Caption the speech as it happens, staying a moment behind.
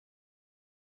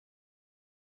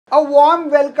A warm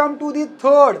welcome to the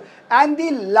third and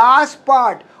the last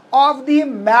part of the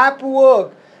map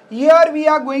work. Here we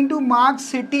are going to mark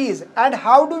cities. And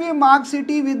how do we mark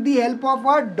city? With the help of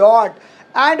a dot.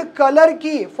 And color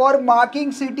key for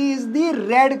marking city is the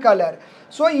red color.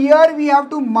 So here we have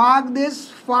to mark these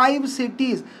 5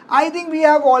 cities. I think we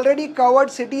have already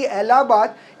covered city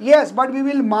Allahabad. Yes, but we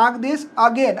will mark this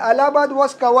again. Allahabad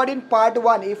was covered in part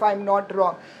 1 if I am not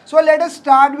wrong. So let us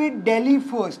start with Delhi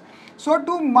first. So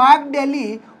to mark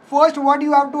Delhi, first what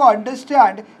you have to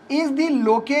understand is the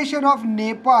location of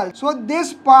Nepal. So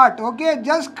this part, okay,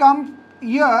 just come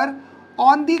here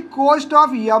on the coast of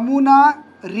Yamuna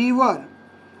river.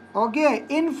 Okay,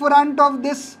 in front of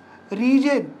this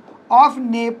region of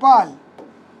Nepal.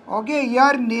 Okay,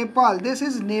 here Nepal, this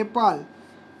is Nepal.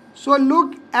 So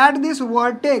look at this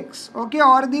vertex, okay,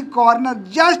 or the corner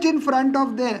just in front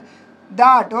of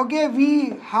that, okay,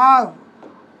 we have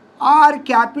our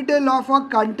capital of a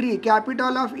country,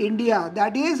 capital of India,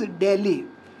 that is Delhi,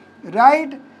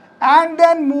 right? And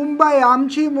then Mumbai,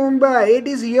 Amchi Mumbai, it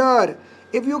is here.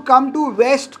 If you come to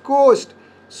west coast,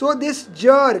 so this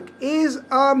jerk is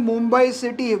a Mumbai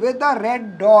city with a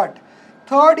red dot.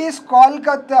 Third is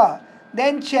Kolkata,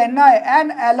 then Chennai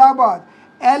and Allahabad.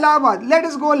 Allahabad, let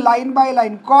us go line by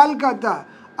line. Kolkata,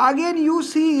 again you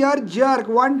see here jerk,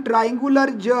 one triangular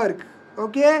jerk,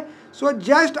 okay? So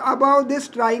just above this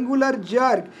triangular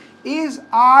jerk is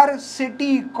our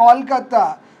city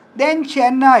Kolkata. Then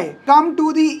Chennai. Come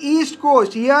to the east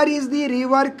coast. Here is the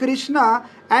river Krishna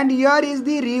and here is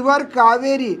the river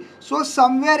Kaveri. So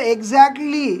somewhere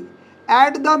exactly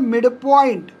at the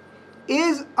midpoint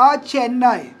is a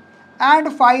Chennai.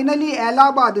 And finally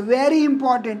Allahabad, very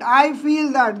important. I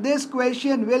feel that this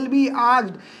question will be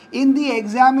asked in the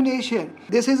examination.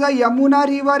 This is a Yamuna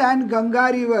river and Ganga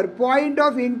river. Point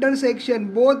of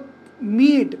intersection, both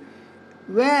meet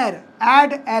where?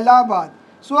 At Allahabad.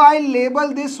 So I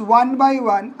label this one by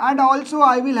one and also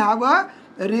I will have a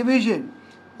revision.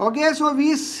 Okay, so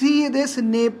we see this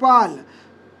Nepal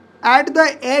at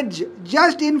the edge,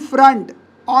 just in front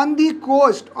on the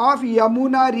coast of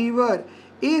Yamuna river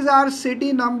is our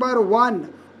city number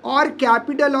 1 or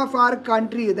capital of our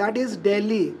country, that is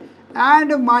Delhi.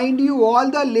 And mind you, all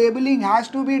the labeling has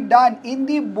to be done in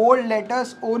the bold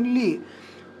letters only.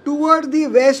 Toward the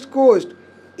west coast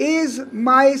is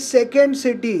my second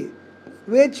city,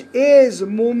 which is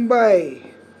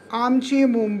Mumbai, Amchi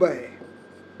Mumbai.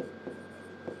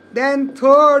 Then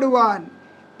third one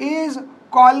is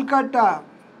Kolkata.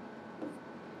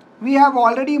 We have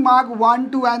already marked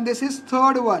 1, 2 and this is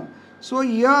third one. So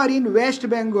here in West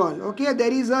Bengal, okay,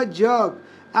 there is a jerk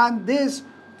and this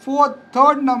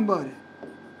third number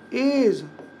is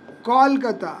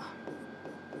Kolkata,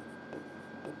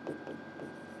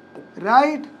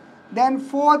 right? Then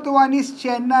fourth one is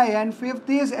Chennai and fifth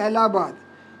is Allahabad.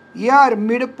 Here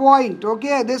midpoint,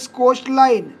 okay, this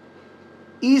coastline,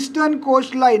 eastern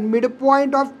coastline,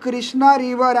 midpoint of Krishna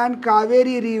river and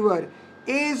Kaveri river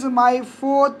is my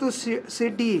fourth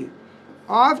city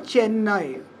of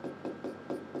Chennai.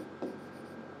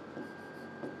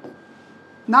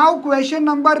 Now question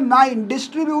number 9,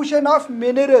 distribution of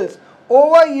minerals.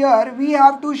 Over here we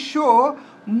have to show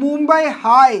Mumbai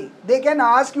high. They can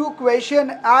ask you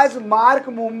question as mark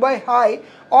Mumbai high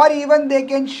or even they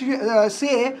can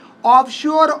say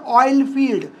offshore oil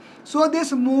field. So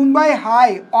this Mumbai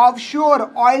high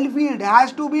offshore oil field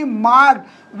has to be marked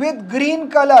with green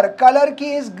color. Color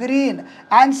key is green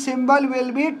and symbol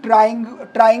will be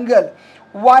triangle.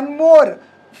 One more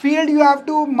field you have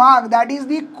to mark, that is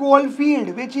the coal field,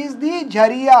 which is the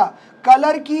Jharia.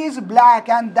 Color key is black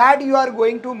and that you are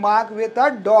going to mark with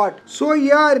a dot. So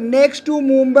here next to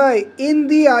Mumbai in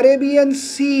the Arabian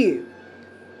Sea,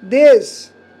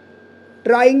 this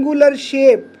triangular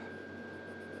shape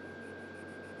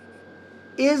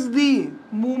is the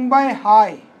Mumbai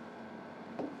high.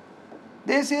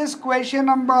 This is question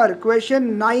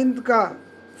 9th ka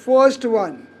first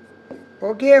one.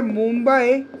 Okay,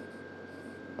 Mumbai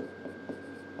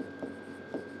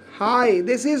high.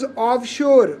 This is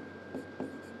offshore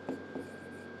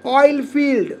oil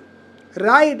field,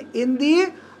 right, in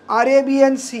the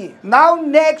Arabian Sea. Now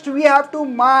next we have to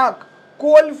mark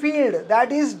coal field,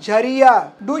 that is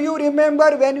Jharia. Do you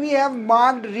remember when we have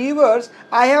marked rivers,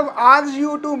 I have asked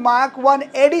you to mark one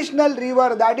additional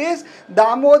river, that is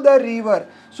Damodar river.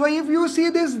 So if you see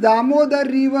this Damodar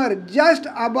river just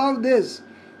above this,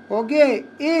 okay,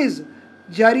 is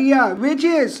Jharia, which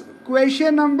is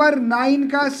question number 9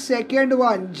 ka second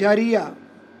one, Jharia,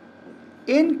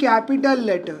 in capital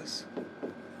letters.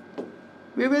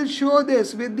 We will show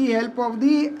this with the help of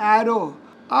the arrow.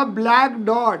 A black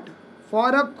dot for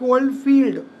a coal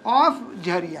field of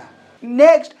Jharia.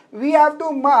 Next, we have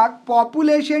to mark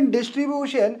population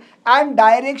distribution and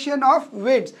direction of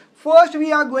winds. First,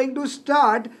 we are going to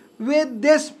start with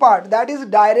this part, that is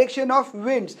direction of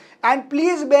winds. And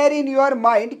please bear in your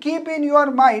mind, keep in your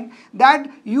mind that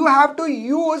you have to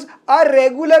use a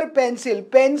regular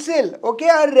pencil, okay,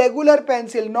 a regular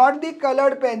pencil, not the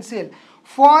colored pencil,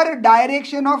 for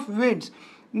direction of winds.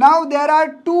 Now there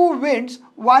are two winds,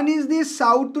 one is the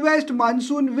southwest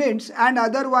monsoon winds and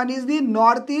other one is the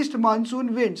northeast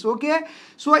monsoon winds, okay.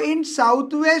 So in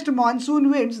southwest monsoon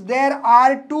winds there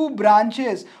are two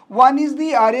branches, one is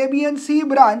the Arabian Sea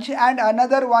branch and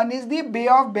another one is the Bay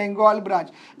of Bengal branch.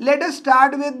 Let us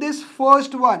start with this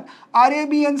first one,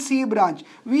 Arabian Sea branch.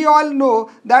 We all know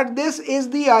that this is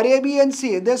the Arabian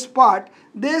Sea, this part.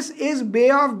 This is Bay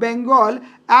of Bengal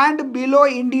and below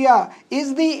India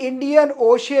is the Indian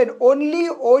Ocean, only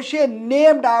ocean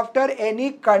named after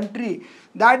any country.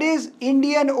 That is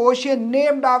Indian Ocean,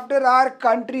 named after our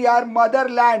country, our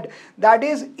motherland, that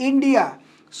is India.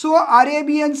 So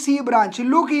Arabian Sea branch,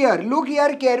 look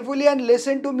here carefully and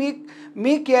listen to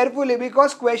me carefully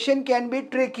because question can be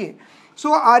tricky.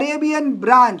 So Arabian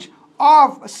branch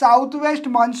of southwest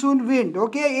monsoon wind,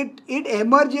 okay, it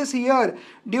emerges here.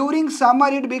 During summer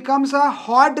it becomes a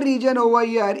hot region over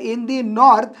here in the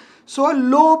north. So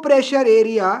low pressure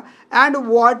area and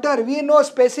water, we know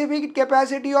specific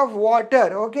capacity of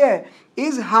water, okay,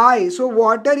 is high. So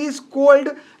water is cold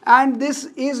and this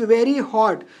is very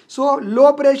hot. So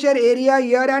low pressure area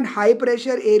here and high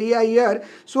pressure area here.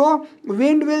 So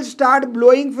wind will start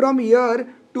blowing from here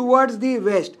towards the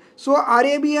west. So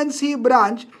Arabian Sea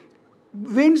branch,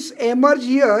 winds emerge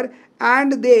here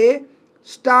and they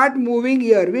start moving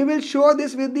here. We will show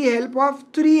this with the help of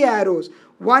three arrows.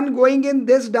 One going in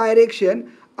this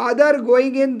direction, other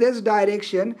going in this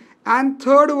direction and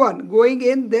third one going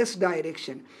in this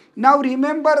direction. Now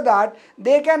remember that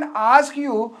they can ask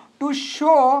you to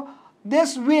show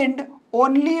this wind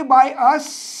only by a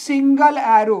single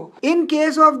arrow. In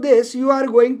case of this, you are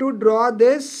going to draw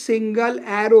this single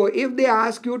arrow if they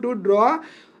ask you to draw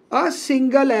a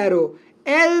single arrow.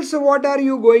 Else what are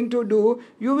you going to do?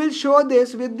 You will show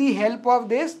this with the help of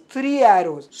these three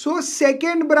arrows. So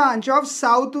second branch of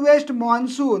southwest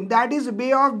monsoon, that is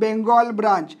Bay of Bengal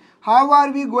branch. How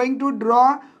are we going to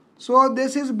draw? So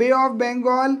this is Bay of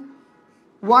Bengal,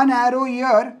 one arrow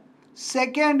here.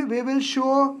 Second we will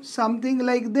show something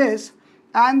like this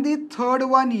and the third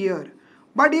one here.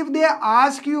 But if they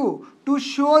ask you to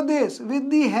show this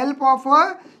with the help of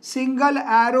a single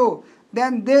arrow,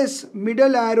 then this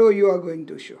middle arrow you are going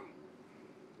to show,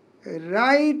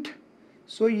 right?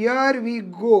 So here we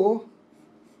go,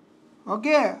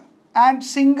 okay, and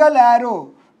single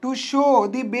arrow to show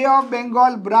the Bay of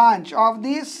Bengal branch of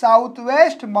the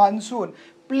southwest monsoon.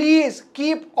 Please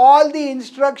keep all the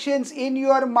instructions in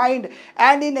your mind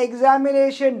and in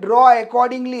examination draw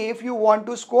accordingly if you want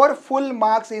to score full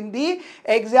marks in the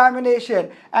examination.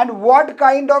 And what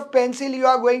kind of pencil you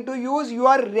are going to use?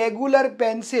 Your regular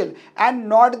pencil and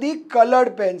not the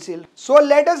colored pencil. So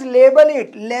let us label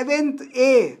it 11th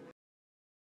A.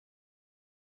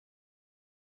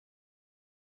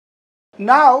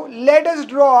 Now let us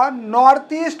draw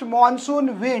northeast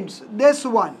monsoon winds, this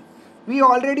one. We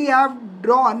already have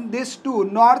drawn this two,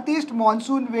 northeast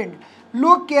monsoon wind.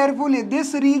 Look carefully,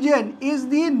 this region is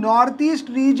the northeast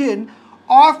region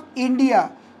of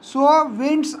India. So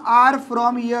winds are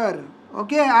from here.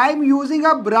 Okay, I am using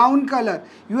a brown color.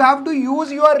 You have to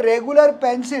use your regular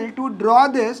pencil to draw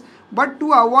this. But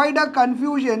to avoid a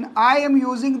confusion, I am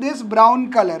using this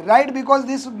brown color, right? Because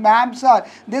these maps are,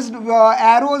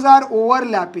 arrows are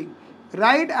overlapping,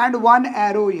 right? And one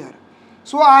arrow here.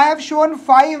 So I have shown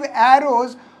 5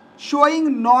 arrows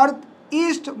showing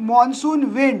northeast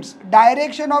monsoon winds,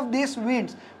 direction of these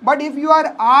winds. But if you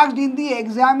are asked in the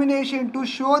examination to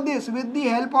show this with the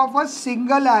help of a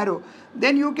single arrow,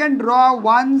 then you can draw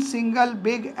one single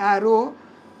big arrow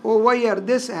over here,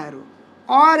 this arrow.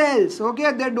 Or else,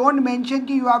 okay, they don't mention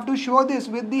that you have to show this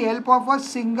with the help of a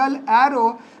single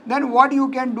arrow, then what you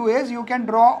can do is you can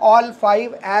draw all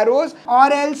 5 arrows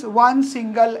or else one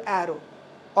single arrow.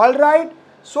 Alright,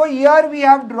 so here we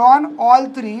have drawn all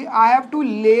 3. I have to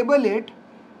label it.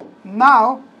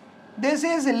 Now, this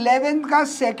is 11th ka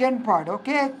second part,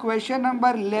 okay, question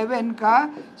number 11 ka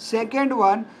second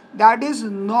one, that is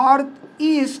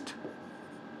northeast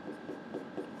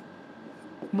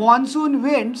monsoon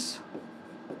winds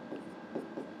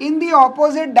in the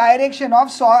opposite direction of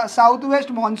southwest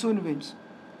monsoon winds.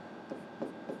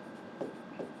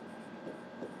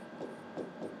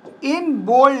 In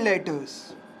bold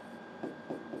letters.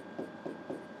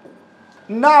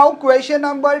 Now question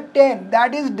number 10,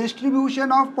 that is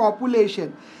distribution of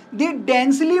population. The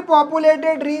densely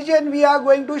populated region we are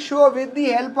going to show with the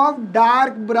help of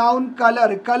dark brown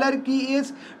color. Color key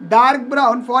is dark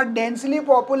brown for densely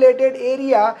populated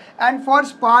area, and for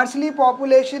sparsely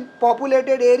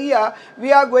populated area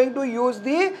we are going to use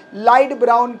the light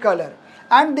brown color.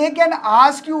 And they can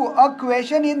ask you a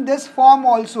question in this form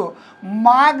also.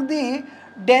 Mark the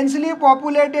densely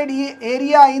populated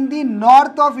area in the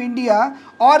north of India,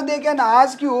 or they can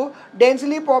ask you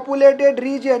densely populated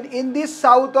region in the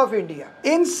south of India.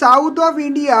 In south of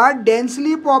India,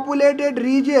 densely populated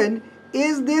region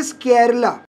is this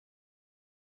Kerala.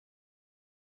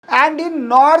 And in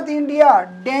North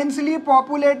India, densely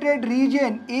populated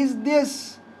region is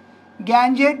this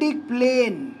Gangetic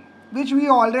Plain, which we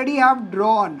already have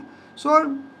drawn.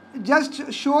 So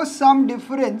just show some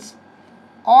difference,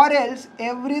 or else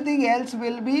everything else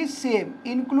will be same,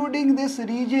 including this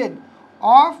region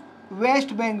of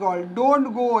West Bengal.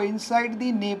 Don't go inside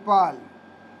the Nepal,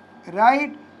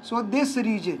 right? So this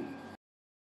region.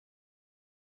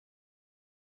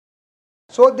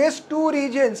 So these two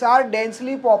regions are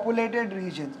densely populated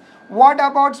regions. What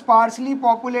about sparsely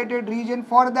populated region?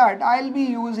 For that I will be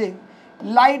using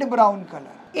light brown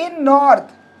color. In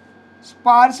north,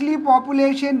 sparsely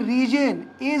population region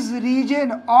is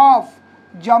region of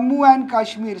Jammu and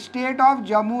Kashmir, state of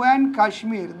Jammu and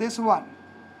Kashmir, this one.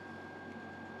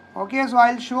 Okay, so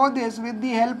I will show this with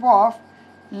the help of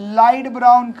light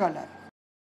brown color.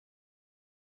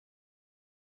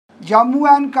 Jammu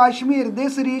and Kashmir,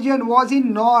 this region was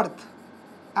in north,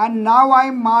 and now I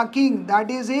am marking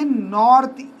that is in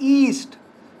northeast.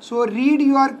 So read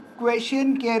your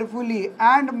question carefully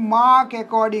and mark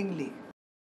accordingly.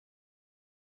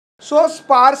 So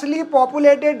sparsely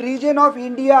populated region of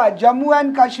India, Jammu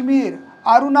and Kashmir,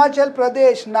 Arunachal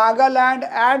Pradesh, Nagaland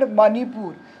and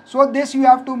Manipur. So this you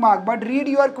have to mark, but read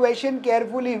your question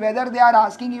carefully whether they are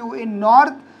asking you in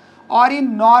north or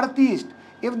in northeast.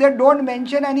 If they don't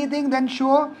mention anything, then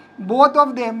show both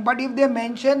of them, but if they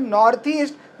mention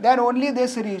northeast, then only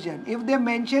this region. If they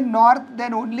mention north,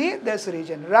 then only this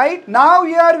region, right? Now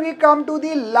here we come to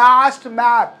the last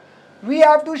map. We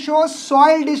have to show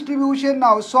soil distribution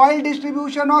now. Soil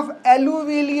distribution of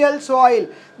alluvial soil.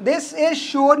 This is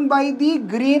shown by the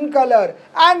green color,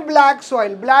 and black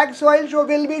soil. Black soil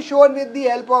will be shown with the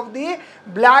help of the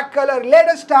black color. Let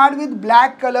us start with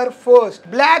black color first.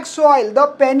 Black soil, the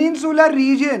peninsular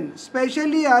region,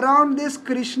 especially around this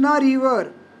Krishna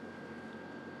river,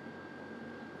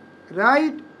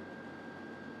 right?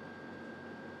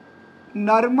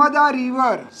 Narmada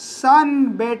river,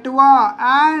 Son, Betwa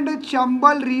and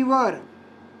Chambal river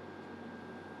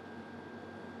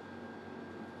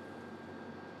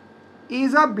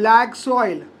is a black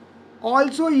soil.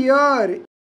 Also here,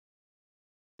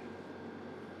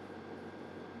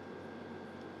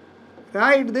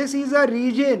 right, this is a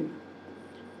region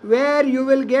where you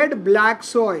will get black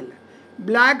soil.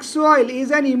 Black soil is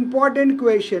an important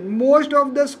question. Most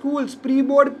of the schools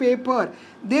pre-board paper,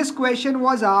 this question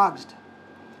was asked.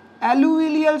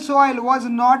 Alluvial soil was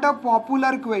not a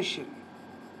popular question,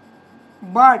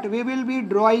 but we will be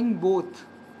drawing both.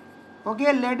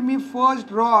 Okay, let me first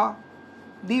draw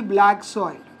the black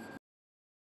soil.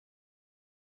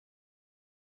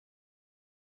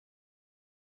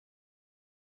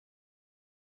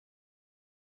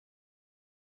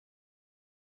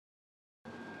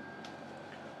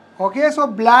 Okay, so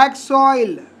black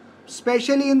soil,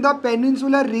 especially in the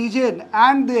peninsular region,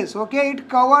 and this, okay, it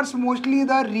covers mostly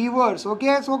the rivers.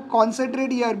 Okay, so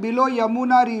concentrate here below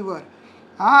Yamuna river,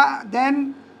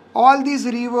 then all these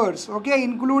rivers, okay,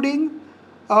 including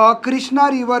Krishna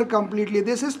river completely.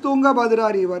 This is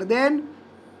Tungabhadra river. Then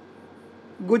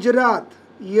Gujarat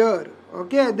here,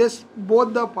 okay, this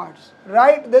both the parts,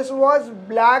 right? This was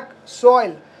black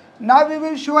soil. Now we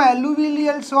will show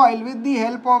alluvial soil with the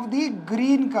help of the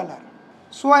green color.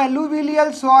 So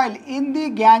alluvial soil in the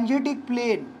Gangetic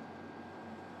Plain.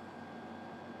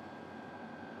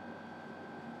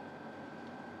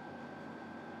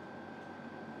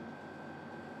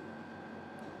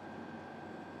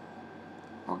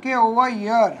 Okay, over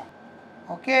here.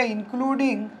 Okay,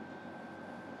 including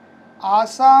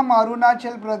Assam,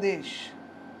 Arunachal Pradesh,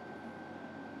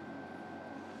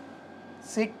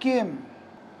 Sikkim,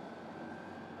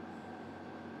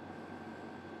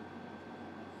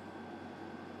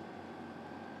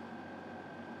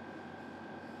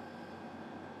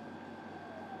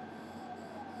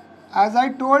 as I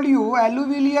told you,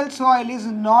 alluvial soil is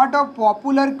not a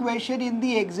popular question in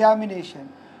the examination.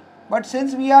 But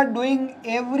since we are doing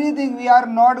everything, we are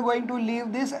not going to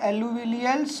leave this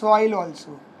alluvial soil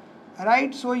also.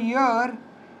 Right? So here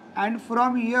and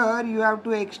from here you have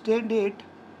to extend it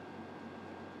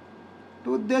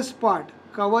to this part,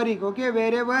 covering, okay,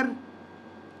 wherever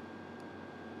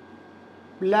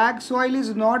black soil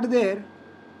is not there,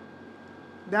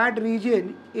 that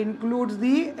region includes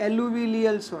the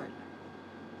alluvial soil.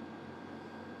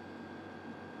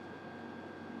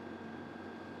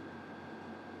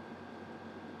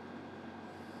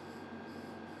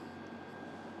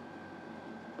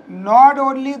 Not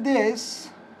only this,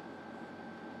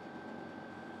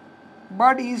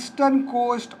 but eastern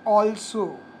coast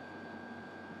also.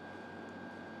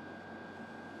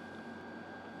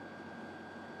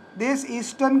 This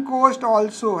eastern coast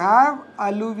also have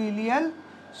alluvial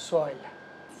soil.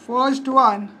 First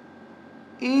one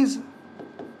is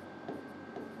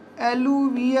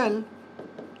alluvial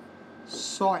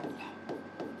soil.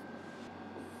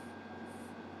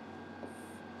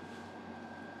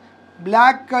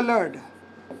 Black colored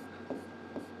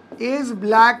is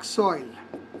black soil.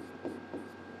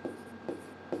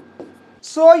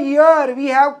 So here we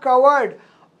have covered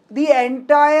the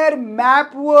entire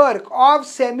map work of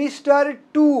semester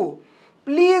 2.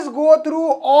 Please go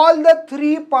through all the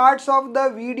 3 parts of the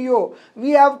video.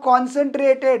 We have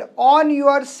concentrated on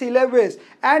your syllabus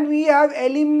and we have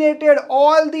eliminated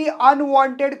all the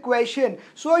unwanted questions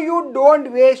so you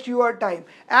don't waste your time.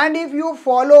 And if you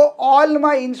follow all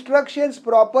my instructions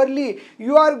properly,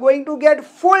 you are going to get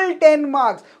full 10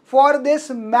 marks for this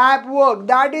map work.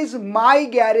 That is my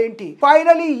guarantee.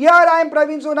 Finally, here I am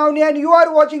Pravin and you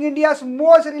are watching India's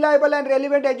most reliable and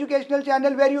relevant educational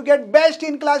channel where you get best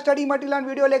in class study material and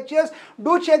video lectures.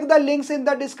 Do check the links in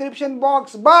the description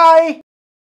box. Bye.